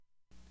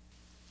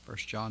1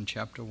 John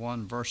chapter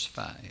 1, verse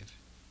 5.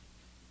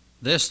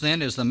 This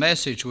then is the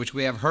message which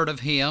we have heard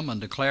of him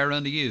and declare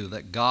unto you,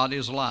 that God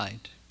is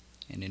light,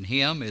 and in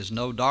him is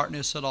no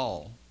darkness at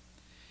all.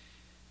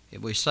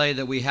 If we say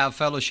that we have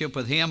fellowship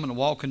with him and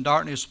walk in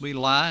darkness, we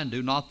lie and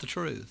do not the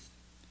truth.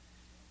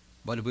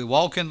 But if we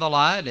walk in the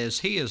light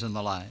as he is in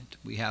the light,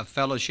 we have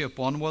fellowship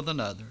one with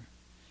another.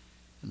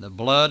 And the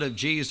blood of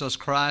Jesus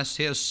Christ,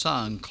 his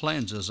Son,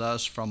 cleanses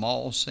us from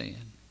all sin.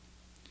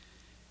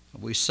 If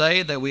we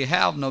say that we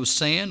have no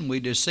sin, we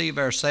deceive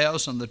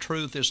ourselves, and the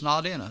truth is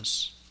not in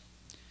us.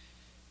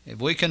 If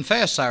we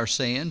confess our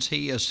sins,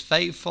 he is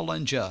faithful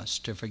and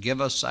just to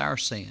forgive us our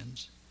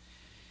sins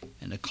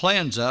and to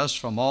cleanse us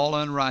from all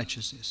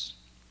unrighteousness.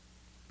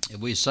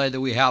 If we say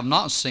that we have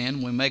not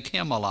sinned, we make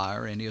him a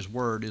liar, and his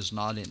word is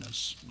not in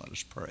us. Let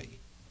us pray.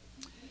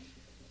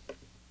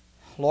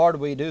 Lord,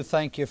 we do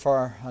thank you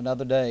for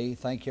another day.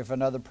 Thank you for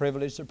another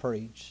privilege to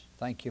preach.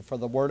 Thank you for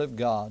the word of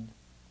God.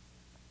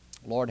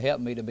 Lord, help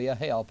me to be a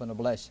help and a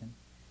blessing.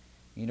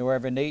 You know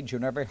every need, you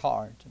know every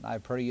heart, and I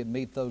pray you'd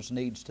meet those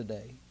needs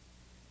today.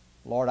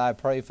 Lord, I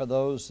pray for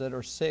those that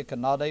are sick and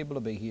not able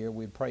to be here.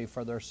 We pray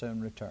for their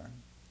soon return.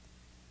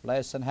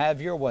 Bless and have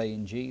your way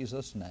in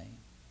Jesus' name.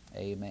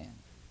 Amen.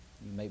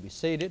 You may be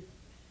seated.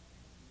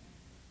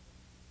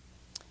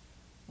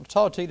 I'll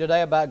talk to you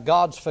today about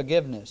God's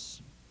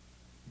forgiveness.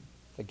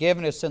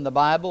 Forgiveness in the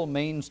Bible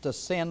means to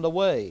send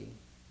away.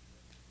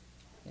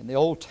 In the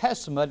Old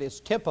Testament, it's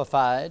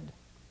typified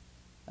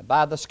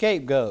by the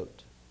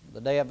scapegoat, the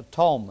Day of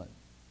Atonement.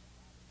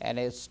 And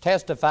it's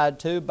testified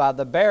to by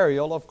the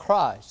burial of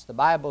Christ. The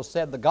Bible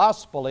said the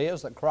gospel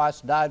is that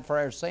Christ died for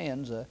our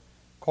sins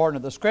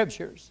according to the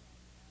Scriptures,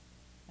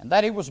 and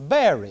that he was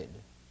buried,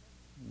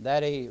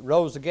 that he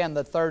rose again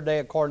the third day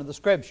according to the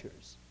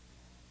Scriptures.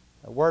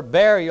 The word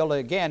burial,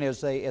 again,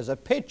 is a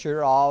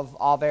picture of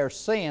our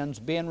sins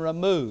being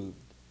removed,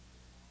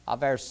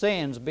 of our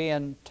sins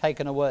being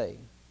taken away.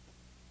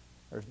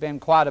 There's been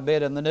quite a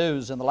bit in the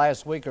news in the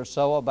last week or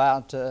so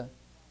about the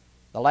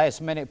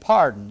last-minute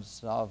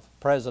pardons of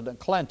President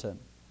Clinton.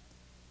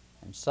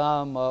 And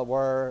some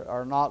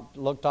are not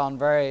looked on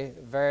very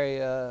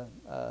in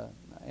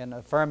an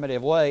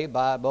affirmative way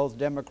by both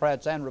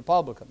Democrats and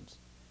Republicans.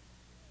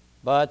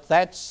 But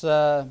that's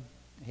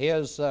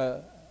his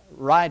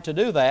right to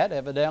do that,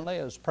 evidently,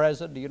 as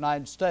President of the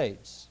United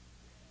States,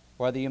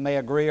 whether you may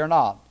agree or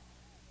not.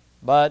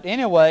 But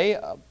anyway,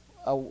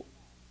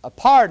 a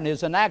pardon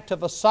is an act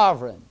of a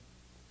sovereign.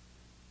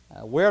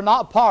 We're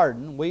not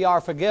pardoned, we are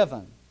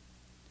forgiven.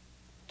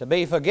 To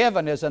be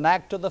forgiven is an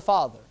act of the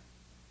Father.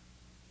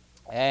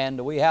 And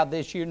we have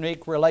this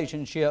unique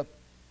relationship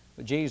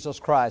with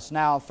Jesus Christ.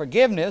 Now,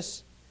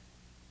 forgiveness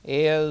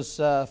is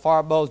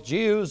for both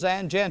Jews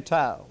and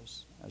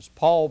Gentiles. As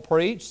Paul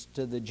preached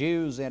to the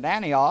Jews in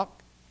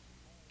Antioch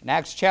in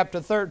Acts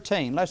chapter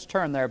 13. Let's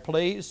turn there,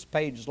 please,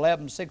 page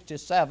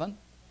 1167.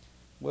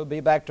 We'll be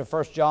back to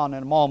 1 John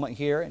in a moment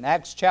here. In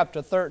Acts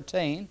chapter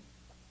 13,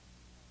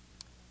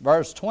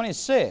 verse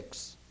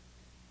 26.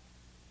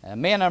 And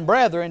men and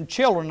brethren,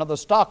 children of the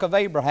stock of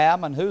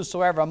Abraham, and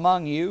whosoever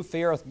among you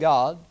feareth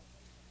God,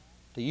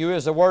 to you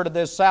is the word of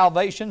this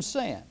salvation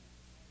sent.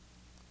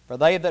 For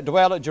they that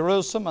dwell at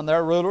Jerusalem and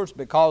their rulers,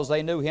 because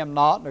they knew him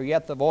not, nor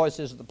yet the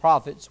voices of the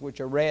prophets, which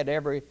are read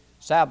every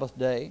Sabbath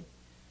day,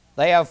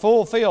 they have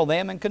fulfilled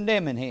them in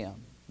condemning him.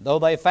 Though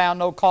they found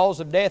no cause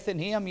of death in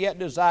him, yet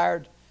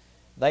desired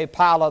they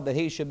Pilate that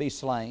he should be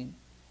slain.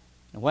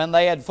 And when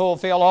they had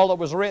fulfilled all that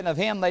was written of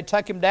him, they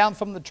took him down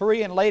from the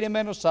tree and laid him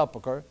in a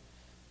sepulchre.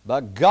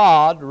 But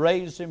God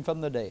raised him from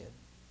the dead.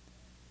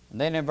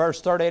 And then in verse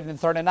 38 and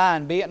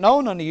 39, be it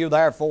known unto you,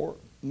 therefore,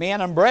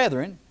 men and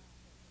brethren,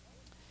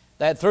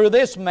 that through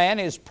this man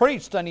is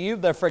preached unto you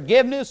the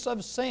forgiveness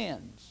of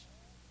sins.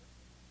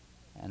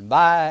 And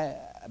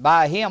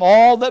by him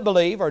all that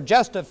believe are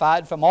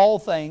justified from all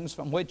things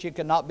from which you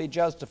cannot be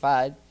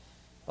justified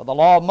by the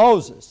law of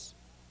Moses.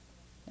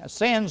 Now,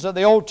 sins of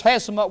the Old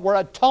Testament were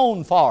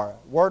atoned for.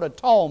 The word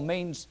atone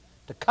means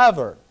to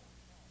cover.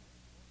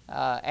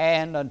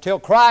 And until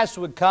Christ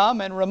would come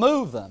and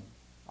remove them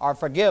or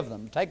forgive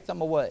them, take them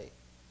away.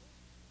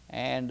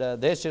 And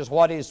this is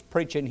what he's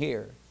preaching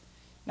here.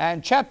 Now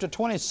in chapter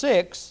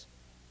 26,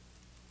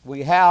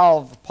 we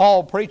have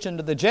Paul preaching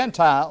to the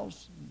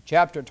Gentiles,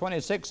 chapter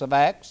 26 of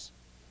Acts,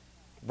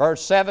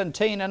 verse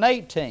 17 and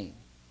 18.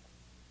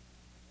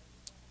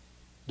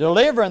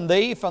 Delivering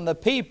thee from the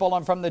people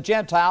and from the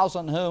Gentiles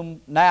on whom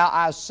now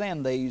I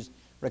send these,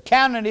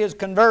 recounting his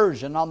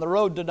conversion on the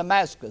road to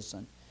Damascus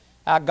and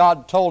how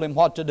God told him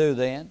what to do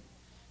then.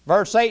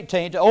 Verse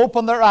 18, to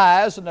open their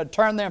eyes and to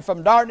turn them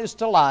from darkness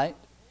to light,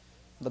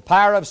 the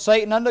power of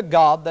Satan unto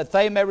God, that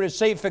they may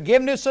receive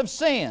forgiveness of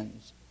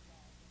sins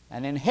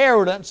and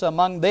inheritance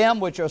among them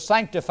which are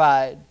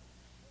sanctified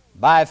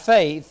by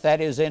faith that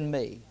is in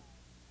me.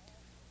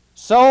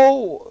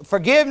 So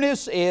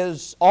forgiveness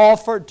is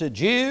offered to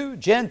Jew,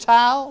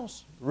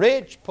 Gentiles,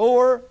 rich,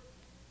 poor,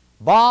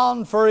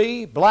 bond,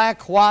 free,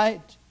 black,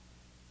 white.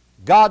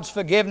 God's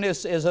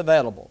forgiveness is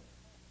available.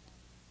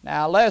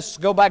 Now let's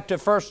go back to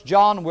 1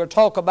 John. We'll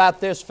talk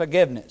about this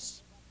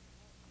forgiveness.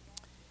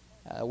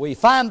 we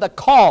find the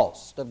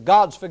cost of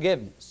God's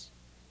forgiveness.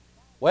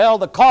 Well,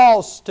 the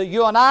cost to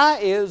you and I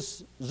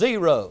is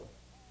zero.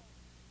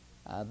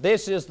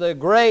 This is the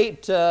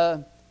great,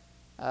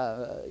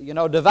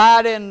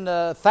 dividing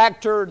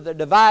factor that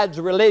divides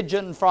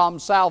religion from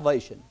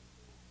salvation.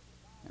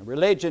 And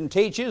religion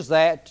teaches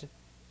that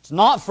it's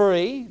not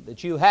free,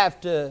 that you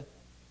have to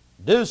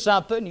do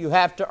something, you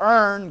have to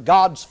earn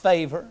God's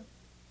favor.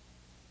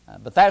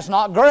 But that's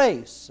not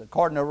grace,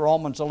 according to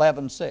Romans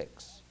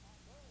 11:6.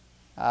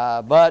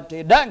 But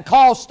it doesn't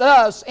cost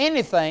us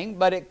anything,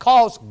 but it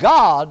costs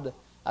God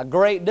a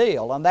great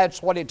deal. And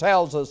that's what He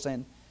tells us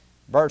in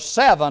verse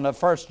 7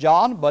 of 1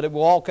 John. But if we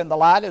walk in the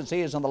light as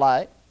He is in the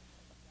light,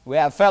 we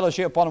have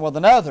fellowship one with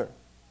another.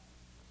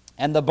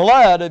 And the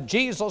blood of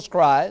Jesus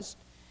Christ,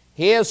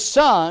 His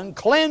Son,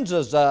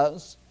 cleanses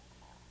us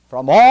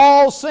from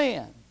all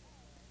sin.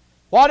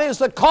 What is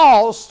the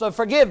cost of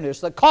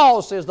forgiveness? The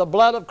cost is the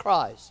blood of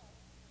Christ.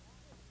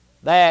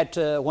 That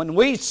when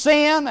we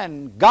sin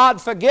and God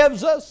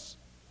forgives us,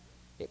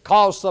 it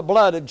costs the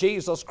blood of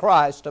Jesus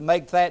Christ to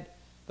make that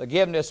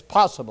forgiveness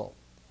possible.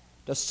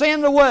 To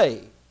send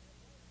away,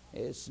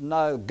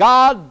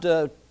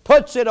 God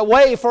puts it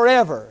away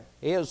forever,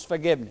 His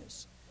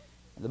forgiveness.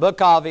 In the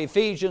book of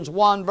Ephesians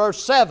 1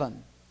 verse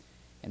 7,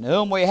 in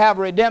whom we have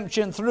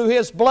redemption through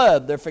His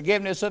blood, the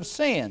forgiveness of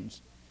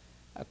sins,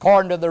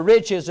 according to the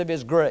riches of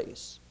His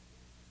grace.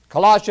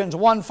 Colossians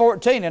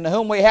 1:14, in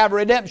whom we have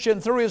redemption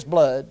through His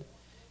blood,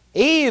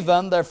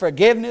 even the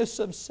forgiveness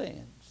of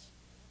sins.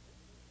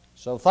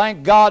 So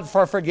thank God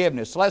for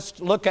forgiveness. Let's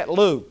look at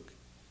Luke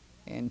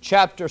in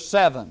chapter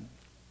 7.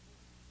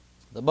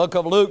 The book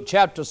of Luke,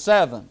 chapter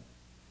 7,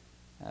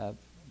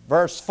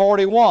 verse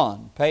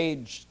 41,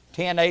 page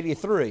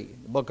 1083.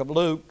 The book of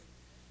Luke,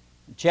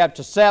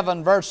 chapter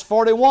 7, verse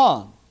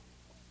 41.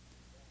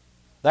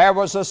 There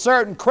was a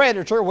certain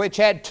creditor which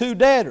had two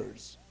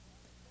debtors.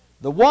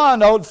 The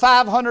one owed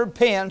 500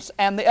 pence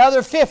and the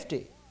other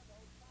 50.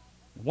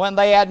 When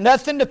they had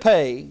nothing to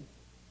pay,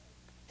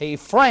 he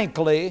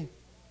frankly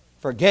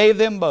forgave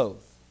them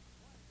both.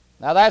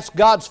 Now that's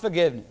God's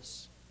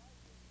forgiveness.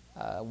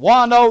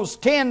 One owes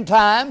 10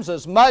 times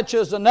as much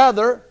as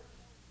another,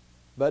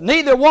 but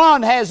neither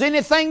one has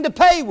anything to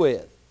pay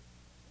with.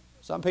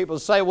 Some people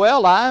say,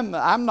 well,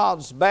 I'm not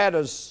as bad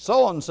as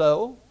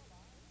so-and-so.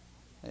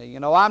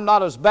 I'm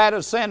not as bad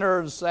a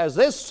sinner as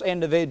this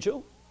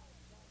individual.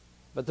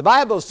 But the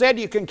Bible said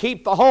you can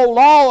keep the whole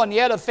law and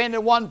yet offend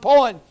at one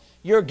point.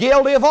 You're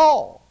guilty of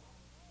all.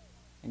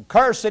 And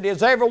cursed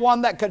is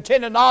everyone that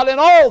contendeth not in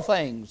all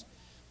things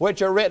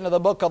which are written in the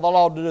book of the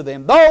law to do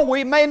them. Though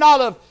we may not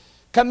have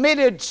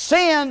committed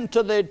sin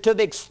to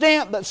the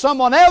extent that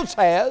someone else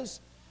has,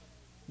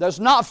 does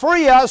not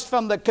free us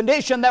from the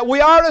condition that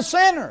we are a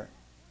sinner.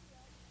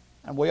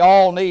 And we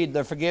all need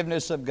the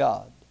forgiveness of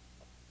God.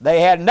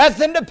 They had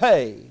nothing to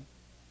pay.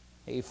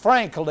 He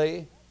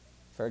frankly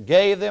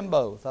forgave them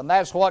both. And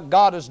that's what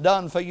God has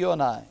done for you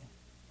and I.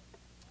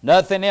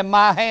 Nothing in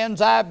my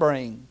hands I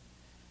bring.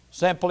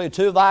 Simply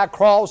to thy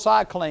cross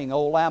I cling.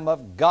 O Lamb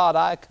of God,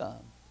 I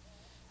come.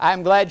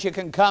 I'm glad you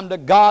can come to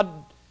God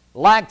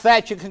like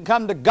that. You can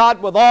come to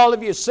God with all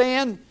of your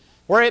sin,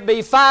 where it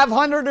be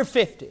 500 or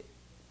 50.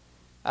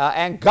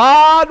 And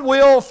God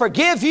will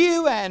forgive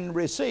you and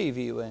receive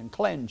you and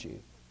cleanse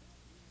you.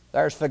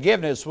 There's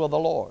forgiveness with the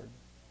Lord.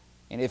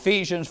 In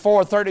Ephesians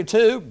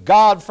 4:32,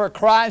 God for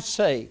Christ's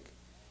sake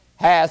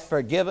hath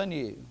forgiven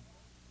you.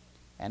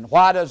 And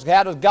how does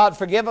God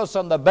forgive us?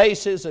 On the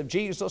basis of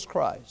Jesus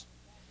Christ.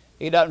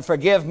 He doesn't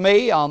forgive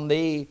me on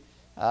the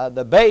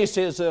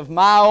basis of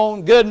my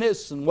own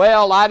goodness and,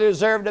 well, I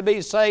deserve to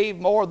be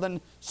saved more than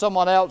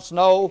someone else.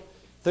 No,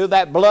 through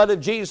that blood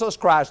of Jesus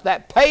Christ,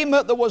 that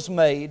payment that was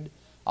made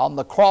on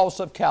the cross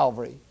of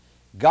Calvary,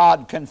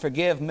 God can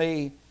forgive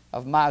me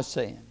of my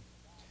sin.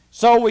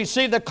 So we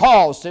see the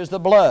cost is the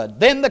blood.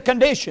 Then the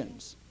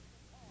conditions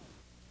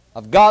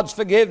of God's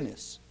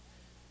forgiveness.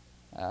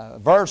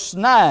 Verse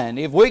 9,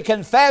 if we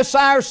confess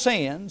our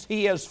sins,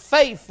 He is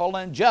faithful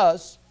and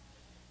just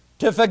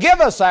to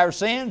forgive us our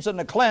sins and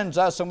to cleanse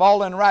us from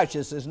all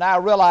unrighteousness. Now I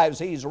realize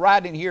he's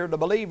writing here to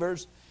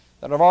believers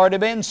that have already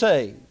been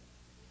saved.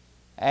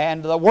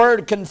 And the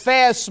word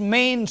confess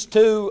means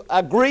to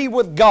agree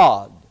with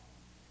God,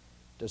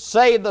 to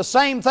say the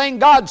same thing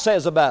God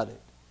says about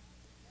it.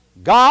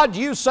 God,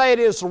 you say it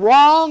is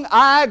wrong,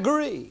 I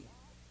agree.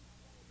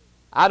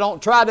 I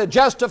don't try to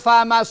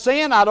justify my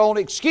sin. I don't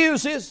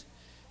excuse it.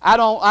 I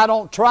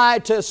don't try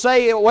to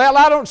say, well,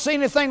 I don't see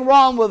anything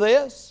wrong with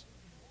this.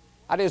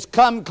 I just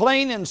come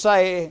clean and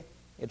say,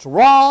 it's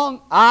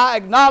wrong, I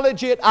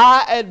acknowledge it,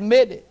 I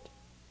admit it.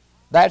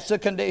 That's the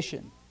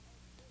condition.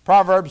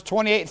 Proverbs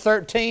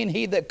 28:13,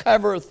 he that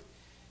covereth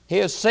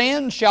his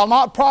sins shall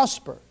not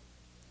prosper,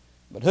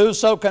 but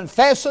whoso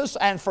confesseth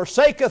and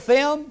forsaketh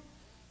them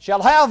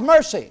shall have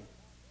mercy.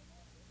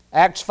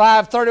 Acts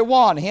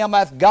 5:31, him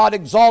hath God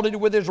exalted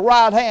with His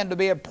right hand to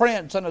be a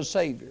prince and a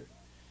Savior,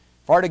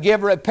 for to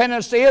give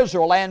repentance to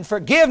Israel and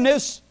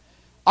forgiveness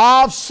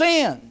of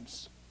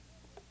sins.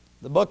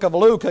 The book of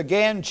Luke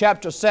again,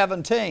 chapter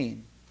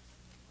 17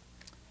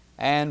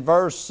 and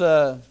verse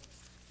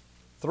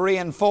 3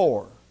 and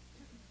 4.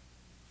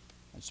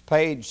 It's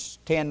page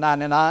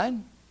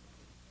 1099.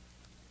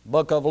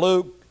 Book of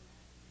Luke,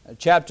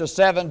 chapter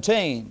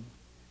 17,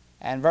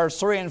 and verse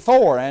 3 and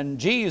 4. And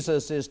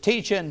Jesus is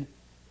teaching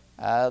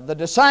the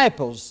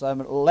disciples a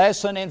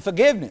lesson in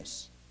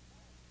forgiveness.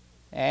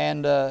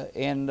 And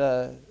in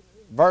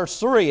verse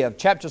 3 of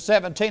chapter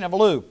 17 of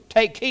Luke,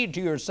 take heed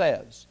to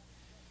yourselves.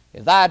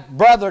 If thy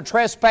brother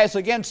trespass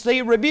against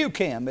thee, rebuke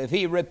him. If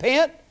he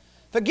repent,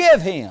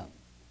 forgive him.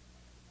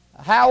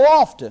 How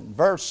often?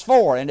 Verse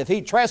 4, and if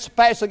he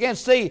trespass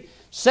against thee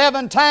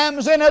 7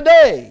 times in a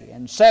day,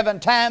 and 7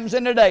 times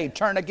in a day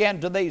turn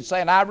again to thee,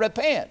 saying, I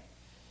repent,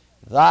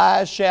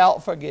 thou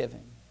shalt forgive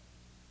him.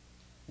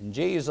 And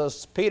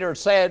Peter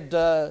said,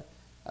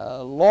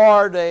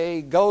 Lord,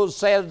 he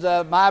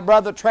said, my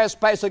brother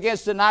trespass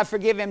against thee, and I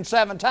forgive him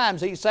 7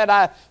 times. He said,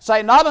 I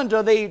say not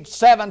unto thee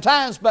 7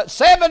 times, but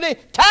 70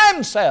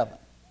 times 7.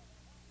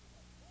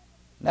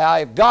 Now,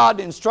 if God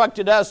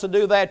instructed us to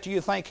do that, do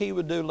you think He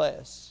would do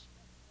less?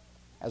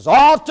 As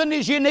often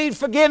as you need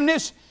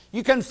forgiveness,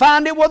 you can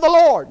find it with the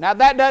Lord. Now,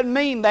 that doesn't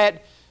mean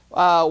that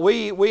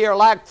we are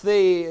like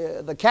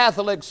the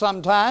Catholics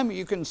sometime.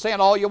 You can sin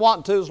all you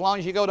want to as long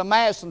as you go to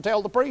Mass and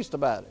tell the priest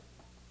about it.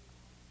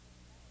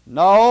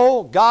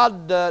 No,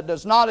 God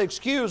does not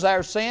excuse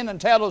our sin and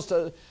tell us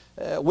to,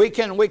 we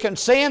can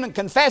sin and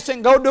confess it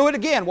and go do it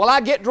again. Well,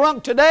 I get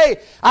drunk today,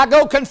 I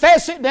go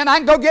confess it, then I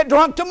can go get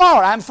drunk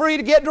tomorrow. I'm free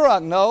to get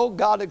drunk. No,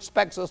 God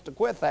expects us to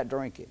quit that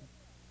drinking.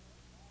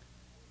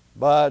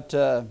 But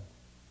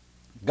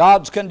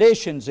God's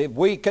conditions, if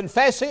we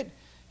confess it,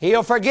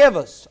 He'll forgive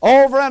us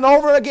over and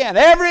over again.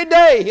 Every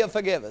day He'll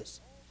forgive us.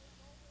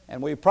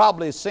 And we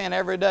probably sin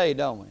every day,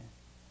 don't we?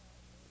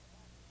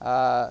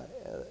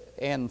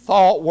 In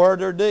thought,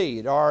 word, or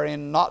deed, or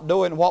in not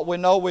doing what we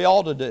know we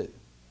ought to do.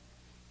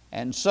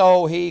 And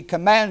so He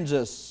commands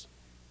us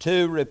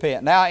to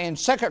repent. Now in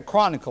 2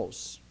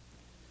 Chronicles,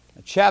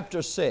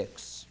 chapter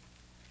 6,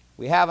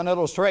 we have an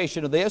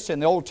illustration of this in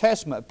the Old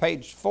Testament,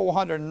 page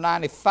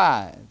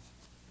 495.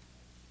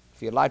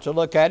 If you'd like to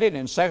look at it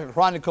in 2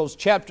 Chronicles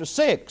chapter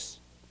 6.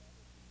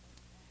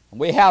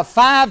 We have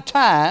 5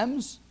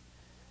 times,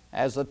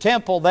 as the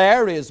temple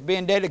there is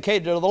being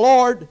dedicated to the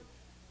Lord,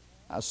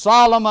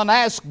 Solomon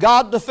asked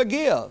God to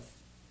forgive.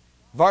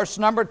 Verse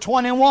number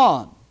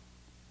 21.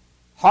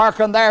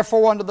 Hearken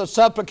therefore unto the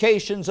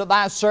supplications of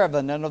thy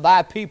servant and of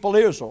thy people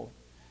Israel,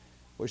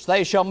 which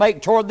they shall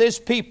make toward this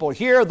people.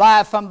 Hear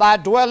thou from thy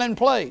dwelling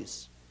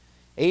place,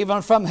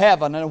 even from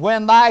heaven, and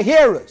when thou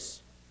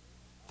hearest,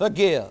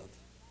 forgive.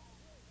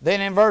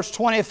 Then in verse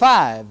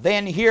 25,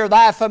 then hear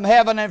thou from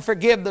heaven and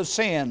forgive the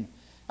sin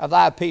of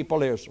thy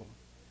people Israel.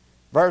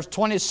 Verse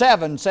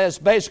 27 says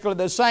basically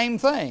the same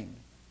thing.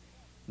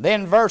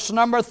 Then verse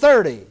number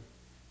 30,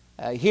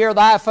 hear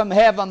thou from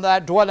heaven thy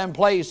dwelling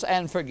place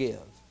and forgive.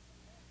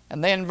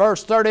 And then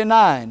verse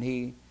 39,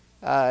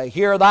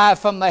 hear thou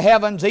from the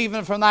heavens,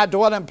 even from thy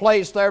dwelling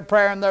place, their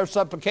prayer and their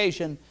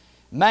supplication.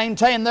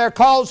 Maintain their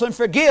cause and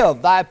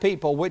forgive thy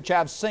people which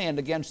have sinned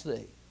against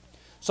thee.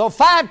 So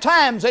 5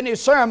 times in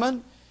his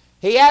sermon,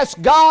 he asks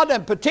God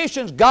and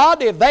petitions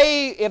God, if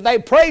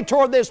they pray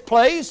toward this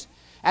place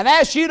and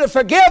ask you to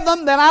forgive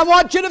them, then I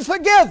want you to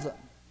forgive them.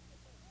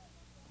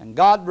 And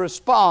God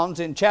responds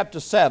in chapter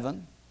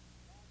 7,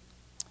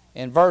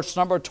 in verse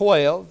number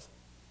 12,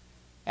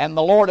 and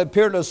the Lord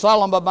appeared to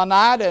Solomon by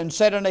night and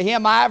said unto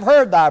him, I have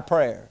heard thy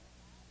prayer,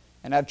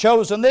 and have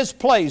chosen this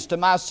place to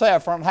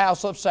myself for an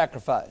house of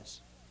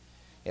sacrifice.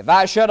 If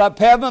I shut up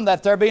heaven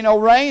that there be no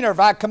rain, or if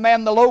I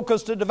command the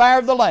locusts to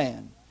devour the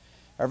land,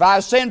 or if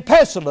I send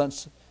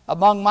pestilence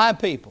among my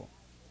people.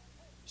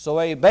 So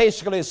he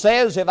basically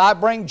says, if I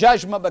bring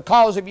judgment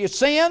because of your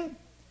sin,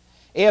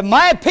 if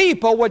my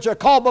people which are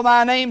called by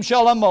my name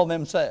shall humble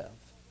themselves,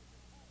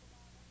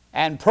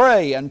 and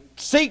pray and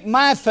seek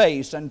my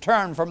face and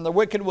turn from the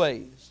wicked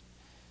ways,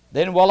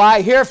 then will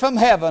I hear from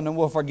heaven and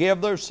will forgive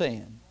their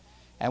sin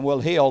and will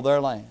heal their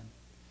land.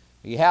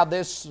 You have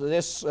this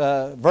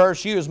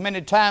verse used many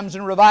times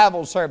in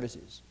revival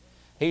services.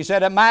 He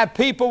said, and my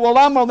people will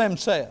humble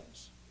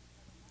themselves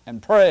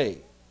and pray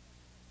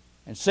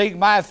and seek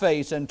my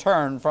face and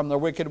turn from their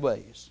wicked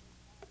ways.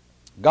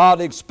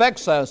 God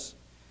expects us.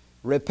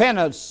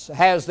 Repentance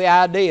has the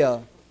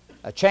idea,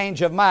 a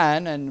change of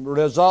mind, and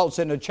results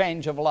in a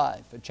change of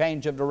life, a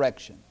change of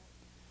direction.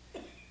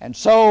 And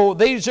so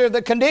these are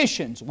the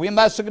conditions. We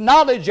must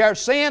acknowledge our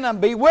sin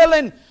and be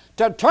willing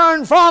to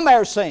turn from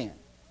our sin.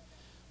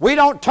 We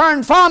don't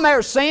turn from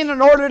our sin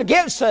in order to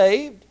get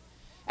saved.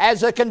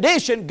 As a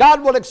condition,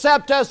 God will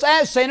accept us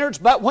as sinners,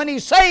 but when He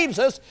saves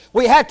us,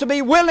 we have to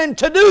be willing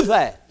to do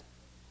that.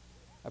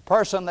 A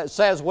person that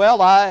says,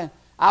 well, I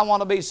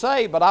want to be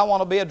saved, but I want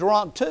to be a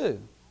drunk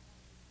too.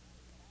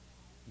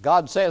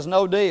 God says,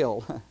 no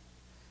deal.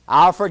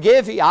 I'll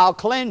forgive you, I'll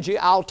cleanse you,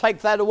 I'll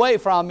take that away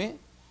from you.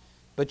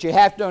 But you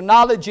have to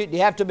acknowledge it, you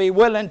have to be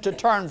willing to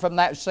turn from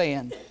that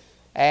sin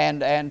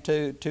and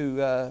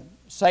to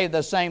say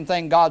the same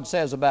thing God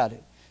says about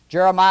it.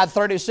 Jeremiah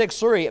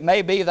 36:3, it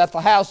may be that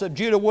the house of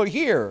Judah will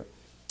hear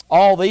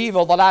all the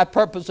evil that I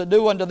purpose to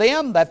do unto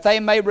them, that they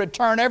may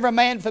return every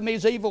man from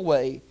his evil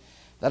way,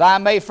 that I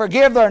may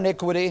forgive their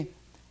iniquity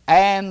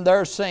and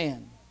their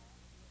sin.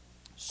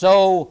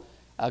 So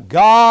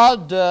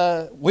God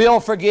will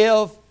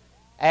forgive,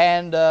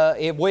 and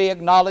if we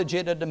acknowledge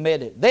it and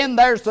admit it. Then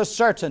there's the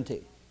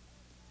certainty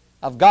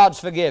of God's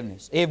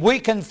forgiveness. If we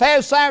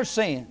confess our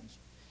sins,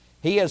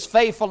 He is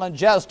faithful and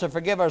just to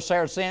forgive us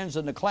our sins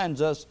and to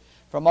cleanse us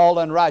from all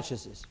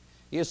unrighteousness.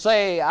 You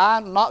say,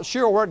 I'm not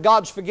sure whether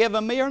God's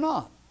forgiven me or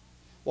not.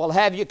 Well,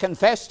 have you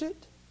confessed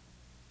it?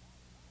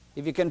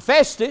 If you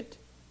confessed it,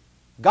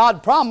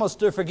 God promised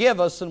to forgive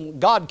us,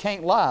 and God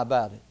can't lie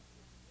about it.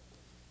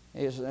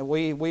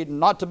 We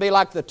not to be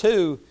like the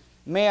two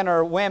men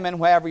or women,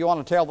 however you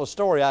want to tell the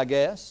story, I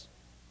guess.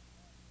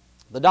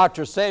 The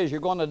doctor says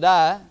you're going to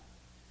die,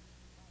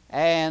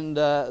 and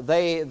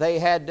they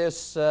had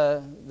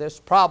this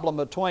problem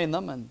between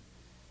them,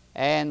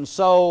 and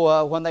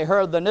so when they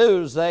heard the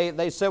news,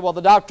 they said, well,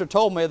 the doctor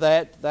told me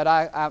that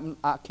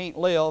I can't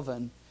live,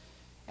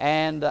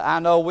 and I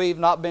know we've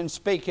not been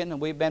speaking,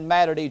 and we've been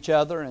mad at each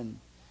other, and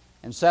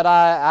said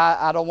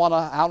I don't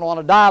want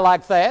to die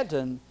like that,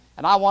 and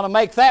I want to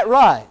make that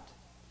right.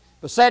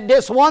 But said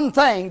this one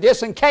thing,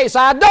 just in case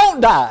I don't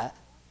die,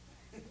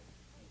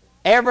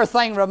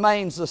 everything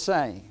remains the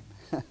same.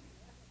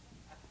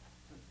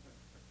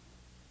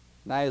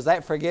 Now, is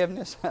that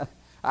forgiveness?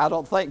 I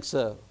don't think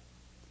so.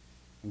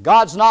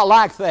 God's not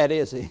like that,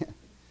 is He?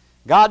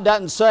 God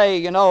doesn't say,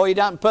 He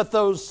doesn't put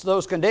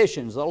those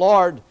conditions. The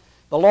Lord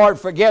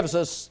forgives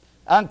us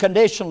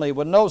unconditionally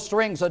with no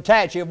strings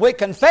attached. If we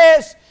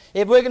confess,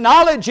 if we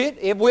acknowledge it,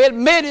 if we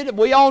admit it, if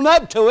we own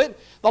up to it,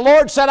 the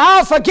Lord said,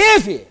 I'll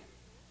forgive you.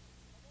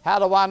 How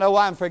do I know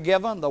I'm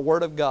forgiven? The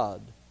Word of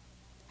God.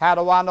 How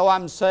do I know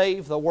I'm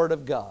saved? The Word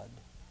of God.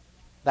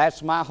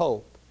 That's my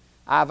hope.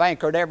 I've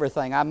anchored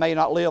everything. I may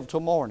not live till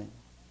morning.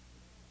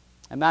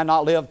 I may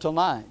not live till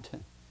night.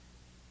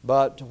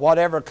 But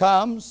whatever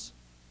comes,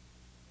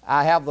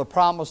 I have the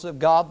promise of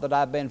God that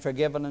I've been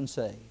forgiven and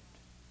saved.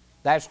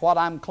 That's what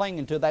I'm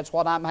clinging to. That's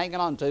what I'm hanging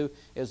on to,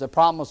 is the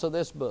promise of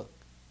this book.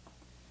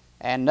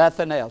 And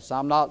nothing else.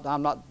 I'm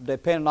not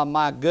depending on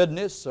my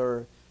goodness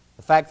or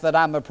the fact that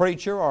I'm a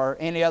preacher or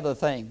any other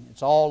thing.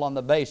 It's all on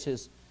the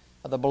basis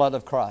of the blood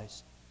of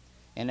Christ.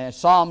 And in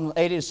Psalm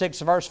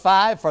 86 verse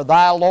 5, for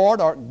Thy, Lord,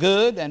 art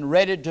good and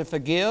ready to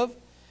forgive,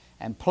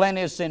 and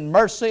plenteous in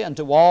mercy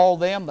unto all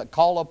them that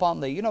call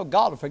upon Thee.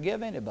 God will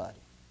forgive anybody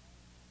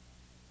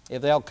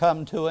if they'll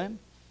come to Him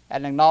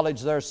and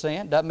acknowledge their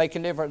sin. Doesn't make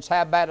any difference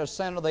how bad a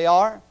sinner they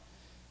are,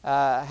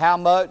 how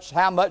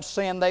much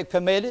sin they've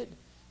committed.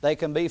 They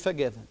can be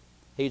forgiven.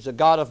 He's a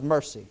God of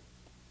mercy.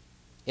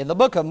 In the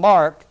book of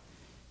Mark,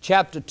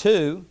 chapter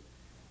 2,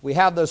 we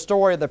have the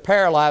story of the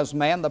paralyzed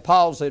man, the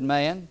palsied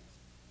man.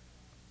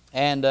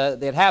 And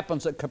it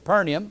happens at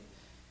Capernaum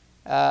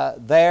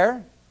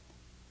there.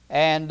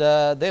 And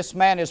this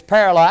man is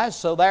paralyzed,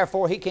 so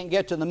therefore he can't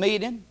get to the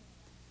meeting.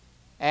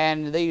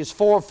 And these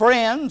four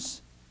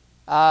friends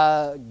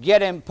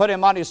get him, put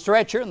him on his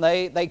stretcher, and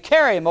they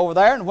carry him over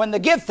there. And when they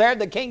get there,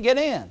 they can't get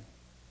in.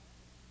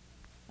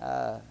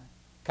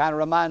 Kind of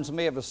reminds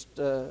me of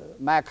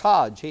Mac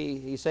Hodge.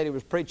 He said he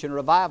was preaching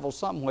revival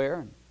somewhere.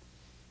 And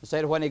he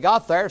said when he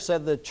got there,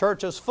 said the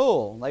church is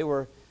full. They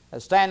were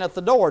standing at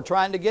the door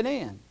trying to get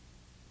in.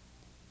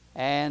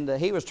 And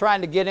he was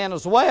trying to get in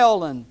as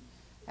well.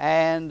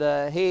 And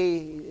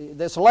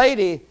this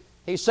lady,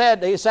 he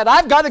said,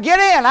 I've got to get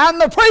in. I'm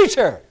the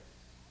preacher.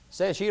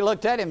 Said she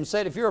looked at him and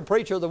said, if you're a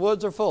preacher, the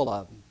woods are full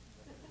of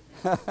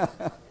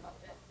them.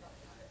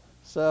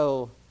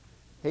 So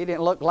he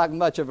didn't look like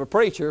much of a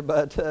preacher,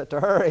 but to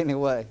her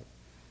anyway.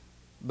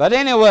 But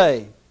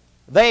anyway,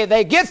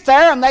 they get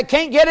there and they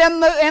can't get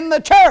in the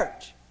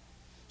church.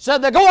 So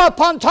they go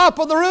up on top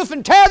of the roof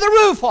and tear the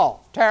roof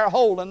off, tear a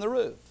hole in the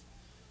roof.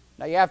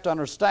 Now you have to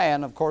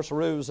understand, of course,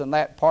 roofs in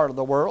that part of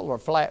the world are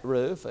flat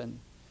roof, and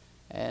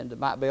it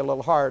might be a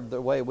little hard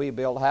the way we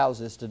build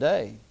houses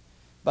today.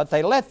 But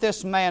they let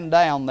this man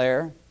down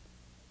there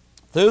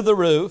through the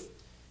roof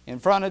in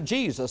front of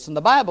Jesus. And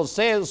the Bible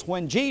says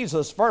when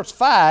Jesus, verse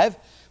 5,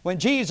 when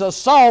Jesus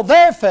saw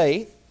their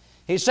faith,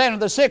 He said unto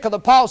the sick of the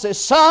palsy,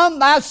 Son,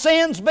 thy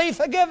sins be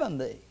forgiven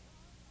thee.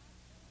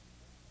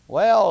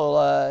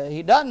 Well,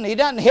 he doesn't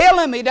heal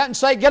him. He doesn't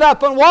say, get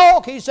up and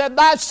walk. He said,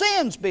 thy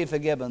sins be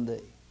forgiven thee.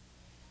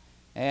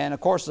 And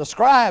of course the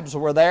scribes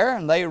were there,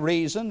 and they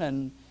reasoned.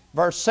 And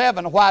verse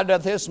 7, why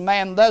doth this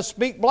man thus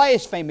speak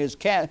blasphemies?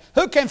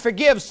 Who can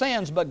forgive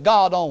sins but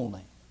God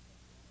only?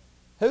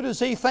 Who does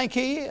he think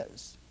he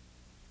is?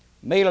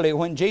 Immediately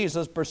when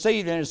Jesus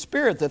perceived in His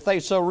spirit that they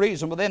so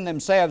reasoned within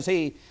themselves,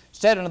 He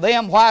said unto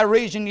them, why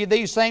reason ye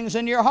these things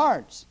in your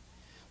hearts?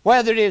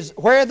 Whether is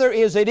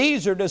it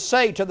easier to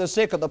say to the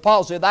sick of the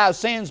palsy, thy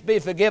sins be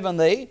forgiven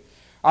thee,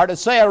 or to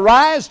say,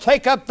 arise,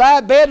 take up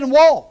thy bed and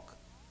walk?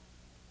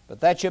 But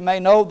that you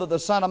may know that the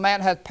Son of Man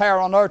hath power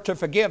on earth to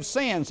forgive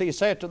sins, He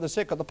said to the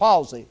sick of the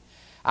palsy,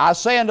 I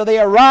say unto thee,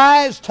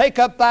 arise, take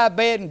up thy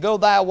bed, and go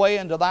thy way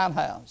into thine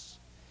house.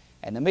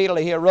 And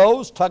immediately he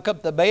arose, took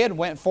up the bed, and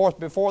went forth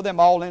before them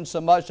all,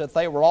 insomuch that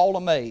they were all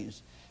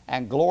amazed,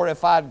 and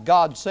glorified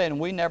God, saying,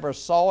 we never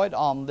saw it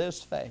on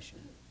this fashion.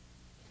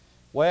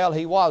 Well,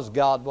 he was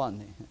God,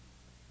 wasn't he?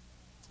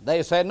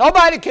 They said,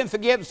 nobody can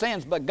forgive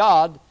sins but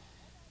God.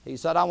 He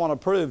said, I want to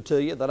prove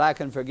to you that I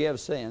can forgive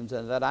sins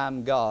and that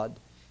I'm God.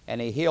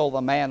 And he healed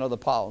the man of the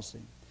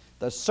palsy.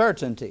 The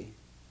certainty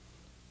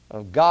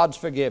of God's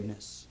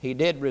forgiveness. He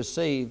did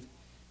receive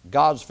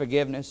God's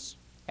forgiveness,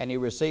 and he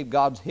received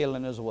God's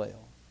healing as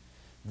well.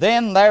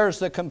 Then there's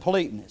the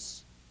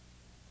completeness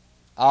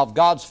of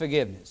God's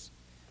forgiveness.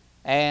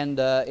 And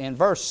in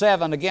verse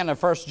 7 again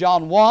of 1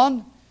 John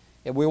 1,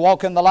 if we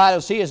walk in the light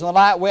as he is in the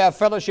light, we have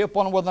fellowship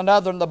one with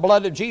another, and the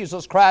blood of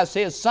Jesus Christ,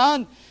 his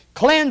Son,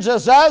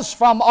 cleanses us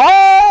from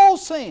all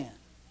sin.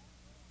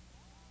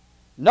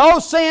 No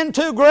sin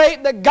too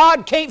great that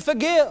God can't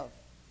forgive,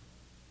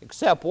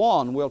 except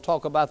one. We'll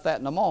talk about that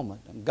in a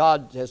moment. And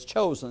God has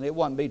chosen. It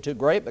wouldn't be too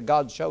great, but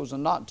God's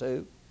chosen not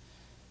to.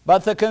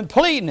 But the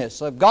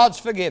completeness of God's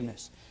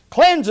forgiveness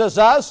cleanses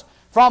us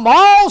from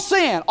all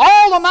sin.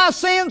 All of my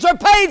sins are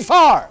paid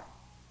for.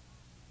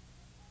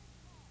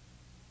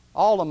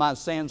 All of my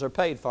sins are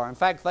paid for. In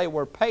fact, they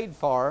were paid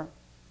for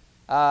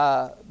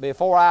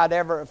before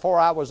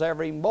I was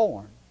ever even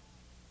born.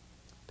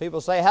 People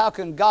say, how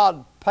can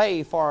God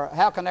pay for,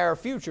 how can our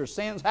future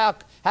sins,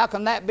 how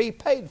can that be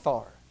paid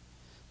for?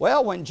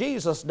 Well, when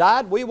Jesus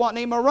died, we wasn't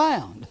even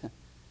around.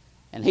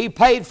 And he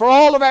paid for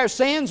all of our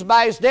sins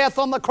by his death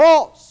on the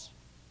cross.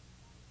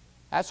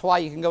 That's why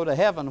you can go to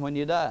heaven when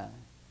you die.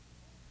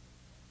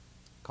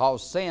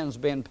 Because sin's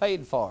been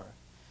paid for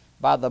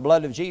by the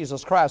blood of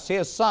Jesus Christ.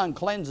 His Son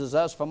cleanses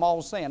us from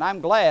all sin.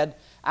 I'm glad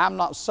I'm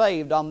not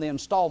saved on the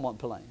installment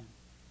plan.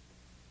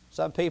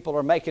 Some people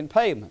are making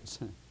payments.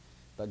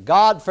 But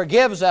God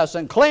forgives us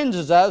and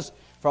cleanses us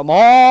from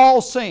all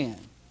sin.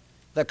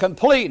 The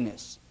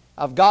completeness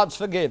of God's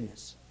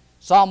forgiveness.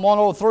 Psalm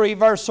 103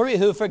 verse 3,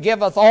 who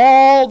forgiveth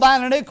all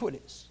thine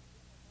iniquities.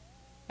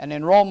 And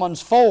in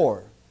Romans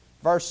 4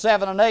 verse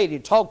 7 and 8, he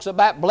talks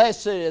about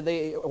blessed,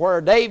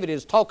 where David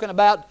is talking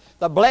about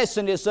the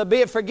blessedness of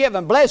being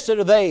forgiven. Blessed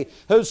are they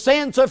whose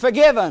sins are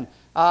forgiven.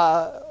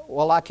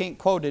 Well, I can't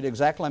quote it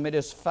exactly. Let me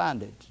just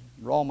find it.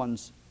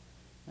 Romans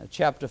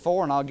chapter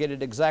 4, and I'll get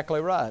it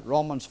exactly right.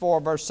 Romans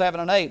 4 verse 7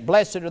 and 8.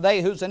 Blessed are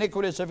they whose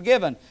iniquities are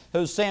forgiven,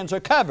 whose sins are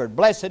covered.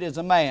 Blessed is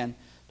the man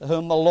to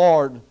whom the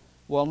Lord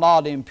will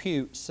not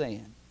impute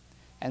sin.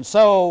 And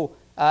so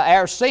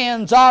our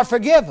sins are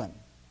forgiven.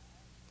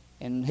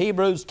 In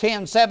Hebrews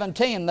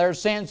 10:17, their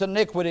sins and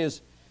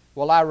iniquities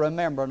will I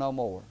remember no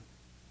more.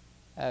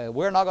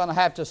 We're not going to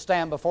have to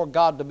stand before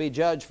God to be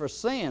judged for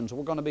sins.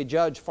 We're going to be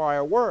judged for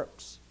our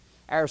works.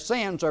 Our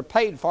sins are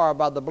paid for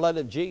by the blood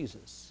of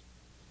Jesus.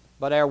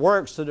 But our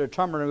works to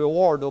determine the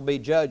reward will be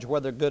judged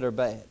whether good or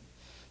bad.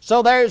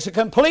 So there's a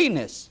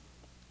completeness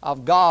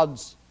of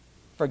God's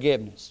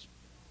forgiveness.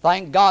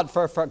 Thank God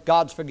for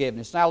God's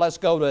forgiveness. Now let's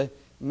go to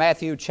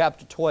Matthew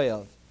chapter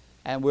 12,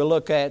 and we'll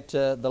look at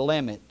the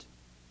limit.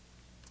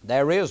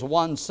 There is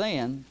one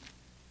sin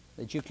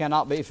that you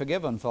cannot be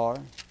forgiven for.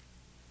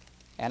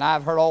 And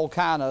I've heard all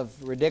kind of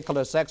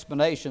ridiculous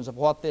explanations of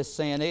what this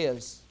sin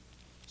is.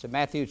 It's in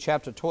Matthew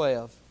chapter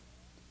 12.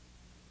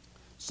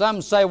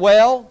 Some say,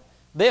 well,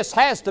 this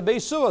has to be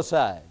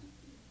suicide.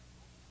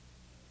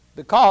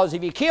 Because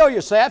if you kill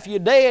yourself, you're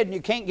dead and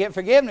you can't get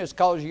forgiveness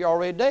because you're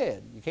already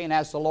dead. You can't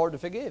ask the Lord to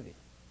forgive you.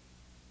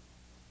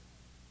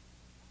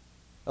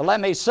 But let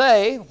me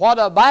say, what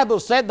the Bible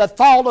said, the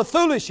thought of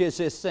foolishness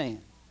is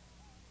sin.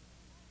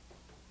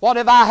 What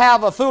if I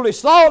have a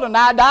foolish thought and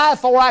I die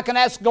before I can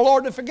ask the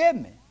Lord to forgive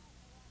me?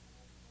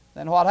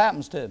 Then what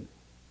happens to me?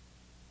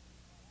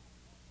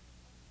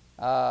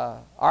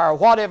 Or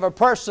what if a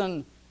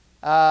person,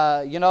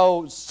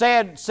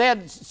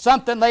 said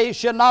something they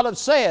should not have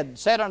said?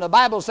 Said in the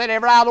Bible, said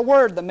every idle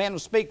word the men will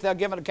speak, they'll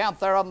give an account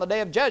thereof on the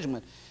day of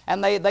judgment.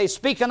 And they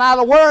speak an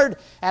idle word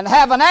and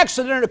have an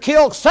accident or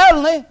kill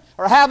suddenly,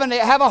 or have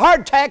a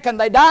heart attack and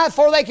they die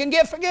before they can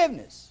get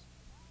forgiveness.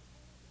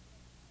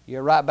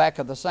 You're right back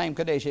at the same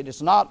condition.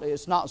 It's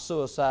not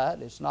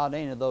suicide. It's not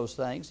any of those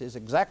things. It's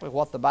exactly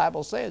what the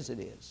Bible says it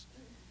is.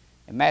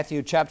 In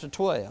Matthew chapter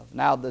 12.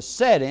 Now the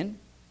setting,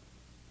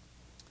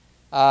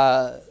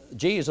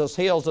 Jesus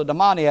heals a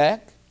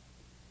demoniac,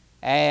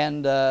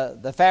 and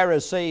the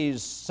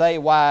Pharisees say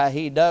why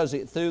he does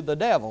it through the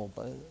devil,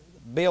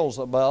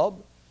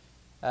 Beelzebub.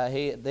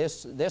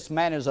 This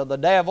man is of the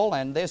devil,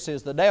 and this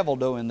is the devil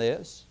doing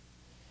this.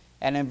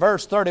 And in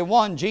verse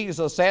 31,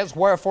 Jesus says,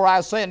 wherefore I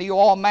say unto you,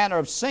 all manner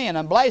of sin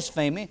and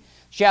blasphemy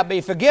shall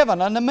be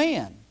forgiven unto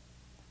men.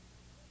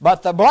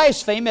 But the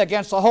blasphemy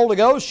against the Holy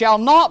Ghost shall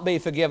not be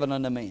forgiven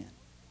unto men.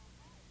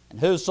 And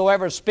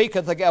whosoever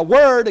speaketh a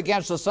word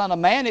against the Son of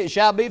Man, it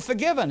shall be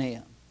forgiven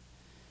him.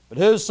 But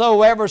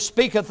whosoever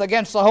speaketh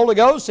against the Holy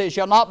Ghost, it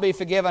shall not be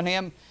forgiven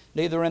him,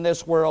 neither in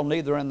this world,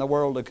 neither in the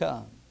world to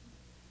come.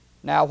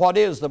 Now, what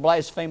is the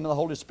blasphemy of the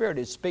Holy Spirit?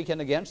 It's speaking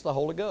against the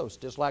Holy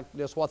Ghost, just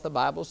what the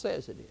Bible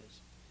says it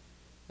is.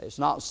 It's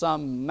not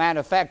some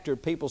manufactured.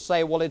 People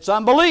say, well, it's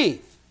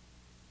unbelief.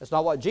 That's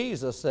not what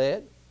Jesus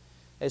said.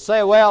 They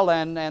say, well,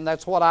 and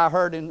that's what I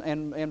heard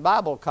in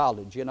Bible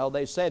college. You know,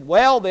 they said,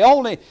 well, the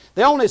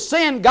only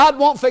sin God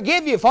won't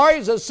forgive you for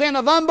is the sin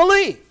of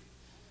unbelief.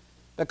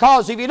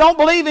 Because if you don't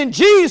believe in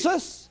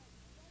Jesus,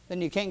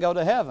 then you can't go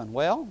to heaven.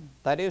 Well,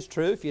 that is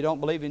true. If you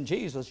don't believe in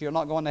Jesus, you're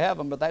not going to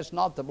heaven, but that's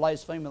not the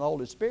blasphemy of the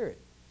Holy Spirit.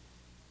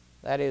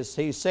 That is,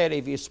 He said,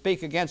 if you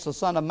speak against the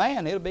Son of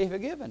Man, it'll be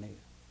forgiven you.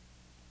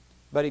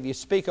 But if you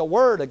speak a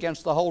word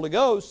against the Holy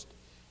Ghost,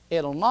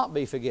 it'll not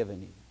be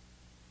forgiven you.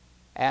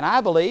 And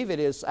I believe it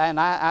is, and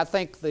I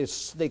think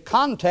the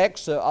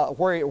context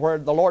where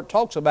the Lord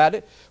talks about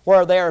it,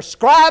 where they're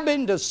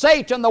ascribing to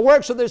Satan the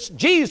works of this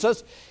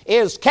Jesus,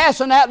 is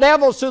casting out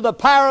devils through the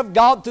power of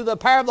God, through the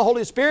power of the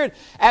Holy Spirit,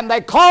 and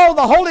they call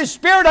the Holy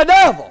Spirit a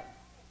devil.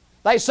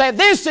 They say,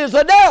 this is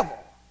the devil.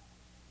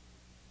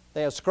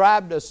 They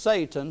ascribe to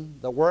Satan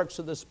the works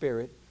of the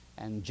Spirit,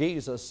 and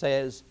Jesus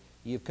says,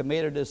 you've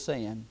committed a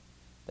sin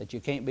that you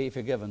can't be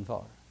forgiven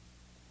for.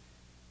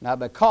 Now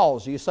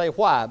because, you say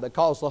why?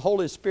 Because the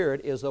Holy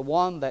Spirit is the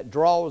one that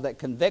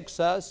convicts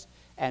us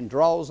and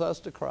draws us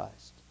to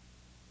Christ.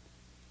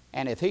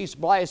 And if He's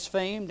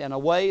blasphemed in a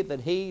way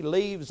that He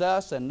leaves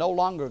us and no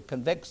longer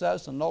convicts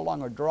us and no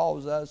longer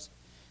draws us,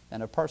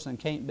 then a person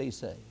can't be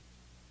saved.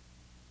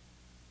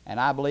 And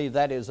I believe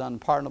that is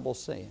unpardonable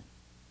sin.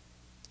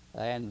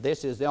 And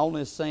this is the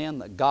only sin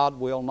that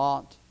God will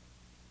not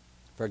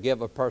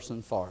forgive a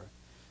person for.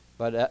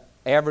 But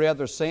every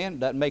other sin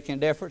doesn't make any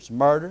difference.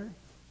 Murder,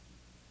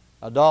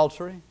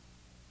 adultery,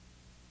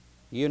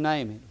 you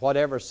name it.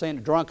 Whatever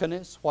sin,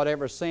 drunkenness,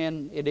 whatever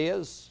sin it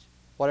is,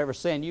 whatever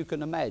sin you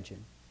can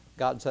imagine,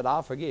 God said,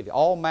 I'll forgive you.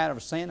 All manner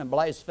of sin and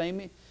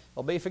blasphemy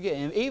will be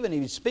forgiven. And even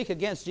if you speak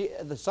against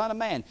the Son of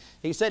Man,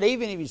 He said,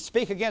 even if you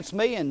speak against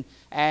me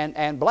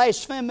and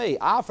blaspheme me,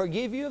 I'll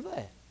forgive you of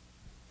that.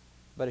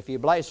 But if you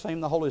blaspheme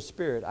the Holy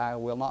Spirit, I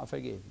will not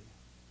forgive you.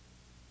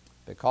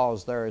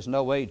 Because there is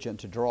no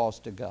agent to draw us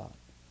to God.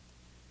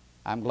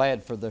 I'm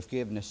glad for the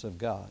forgiveness of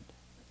God.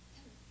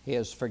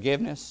 His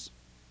forgiveness,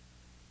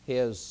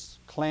 His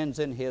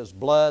cleansing, His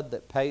blood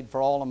that paid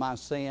for all of my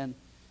sin,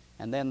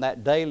 and then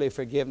that daily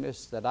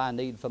forgiveness that I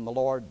need from the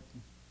Lord,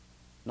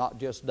 not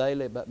just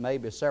daily, but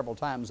maybe several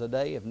times a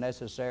day if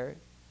necessary.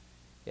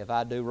 If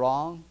I do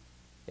wrong,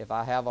 if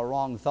I have a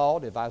wrong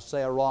thought, if I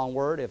say a wrong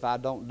word, if I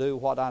don't do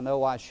what I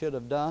know I should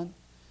have done,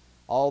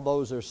 all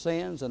those are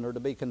sins and are to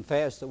be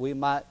confessed that we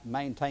might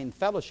maintain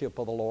fellowship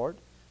with the Lord.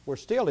 We're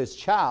still His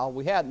child.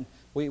 We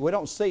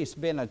don't cease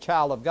being a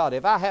child of God.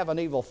 If I have an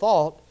evil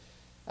thought,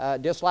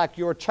 just like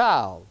your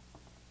child,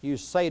 you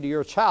say to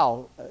your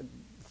child,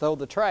 throw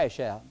the trash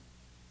out.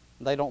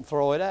 They don't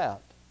throw it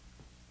out.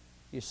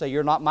 You say,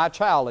 you're not my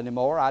child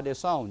anymore, I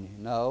disown you.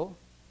 No.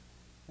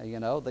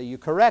 You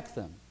correct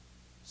them.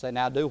 Say,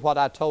 now do what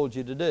I told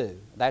you to do.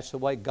 That's the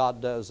way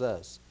God does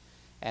us.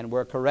 And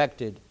we're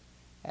corrected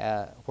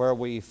where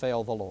we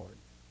fail the Lord.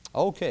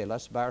 Okay,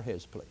 let's bow our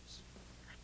heads, please.